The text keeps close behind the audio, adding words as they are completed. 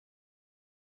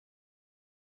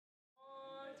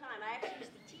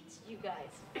you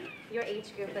guys, your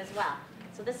age group as well.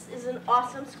 So this is an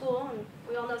awesome school, and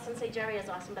we all know Sensei Jerry is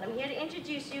awesome, but I'm here to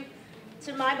introduce you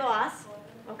to my boss,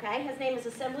 okay? His name is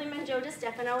Assemblyman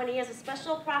DeStefano, and he has a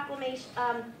special proclamation,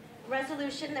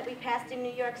 resolution that we passed in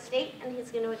New York State, and he's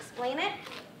going to explain it.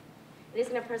 And he's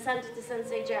going to present it to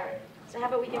Sensei Jerry. So how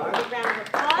about we give him a round of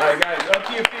applause? All right, guys, up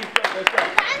to your feet. Let's go.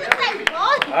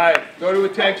 All right, go to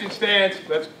attention stance.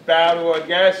 Let's bow to our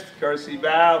guest. Courtesy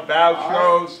bow. Bow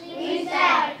shows.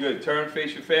 Good. Turn and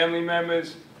face your family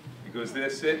members because they're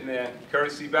sitting there.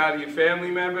 Courtesy bow to your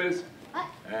family members.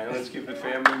 And let's give the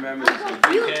family members a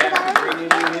big hand for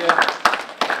bringing you here.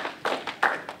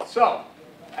 So,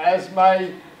 as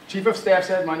my Chief of Staff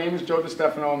said, my name is Joe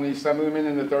DeStefano. I'm the Assemblyman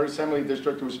in the 3rd Assembly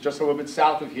District, which is just a little bit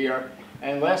south of here.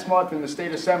 And last month in the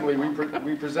State Assembly,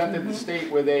 we presented the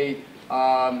state with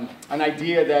an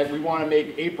idea that we want to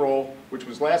make April, which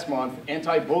was last month,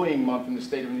 Anti-Bullying Month in the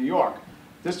state of New York.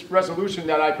 This resolution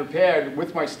that I prepared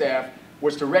with my staff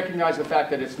was to recognize the fact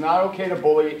that it's not okay to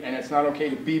bully and it's not okay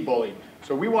to be bullied.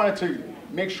 So we wanted to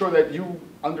make sure that you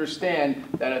understand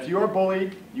that if you're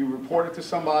bullied, you report it to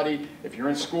somebody. If you're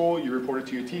in school, you report it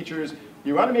to your teachers.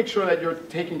 You want to make sure that you're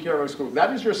taking care of a school.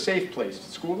 That is your safe place.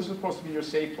 School is supposed to be your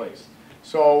safe place.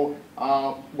 So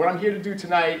what I'm here to do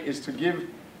tonight is to give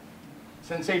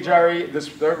Sensei Jerry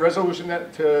this resolution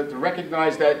to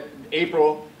recognize that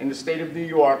April in the state of New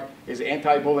York is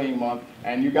Anti-Bullying Month,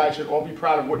 and you guys should all be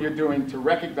proud of what you're doing to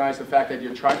recognize the fact that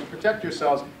you're trying to protect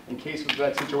yourselves in case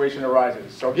that situation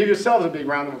arises. So give yourselves a big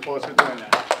round of applause for doing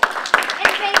that. And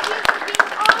thank you for being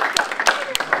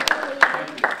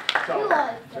awesome. So,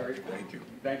 Jerry, thank you.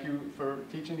 Thank you for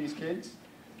teaching these kids,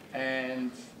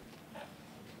 and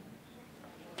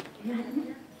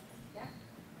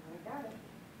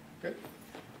good.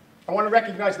 I want to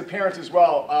recognize the parents as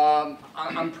well.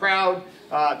 I'm proud.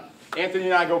 Anthony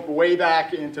and I go way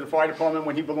back into the fire department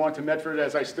when he belonged to Medford,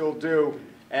 as I still do.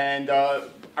 And I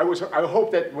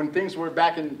hope that when things were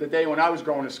back in the day when I was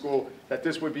going to school, that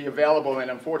this would be available.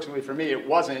 And unfortunately for me, it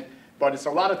wasn't. But it's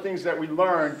a lot of things that we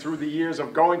learned through the years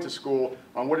of going to school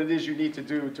on what it is you need to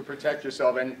do to protect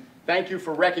yourself. And thank you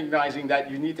for recognizing that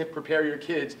you need to prepare your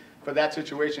kids for that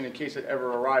situation in case it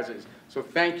ever arises. So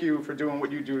thank you for doing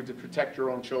what you do to protect your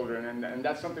own children. And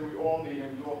that's something we all need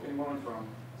and we all can learn from.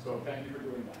 So thank you for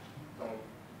doing that. So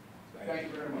thank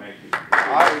you very much. Thank you.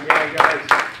 All right,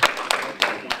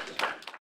 guys.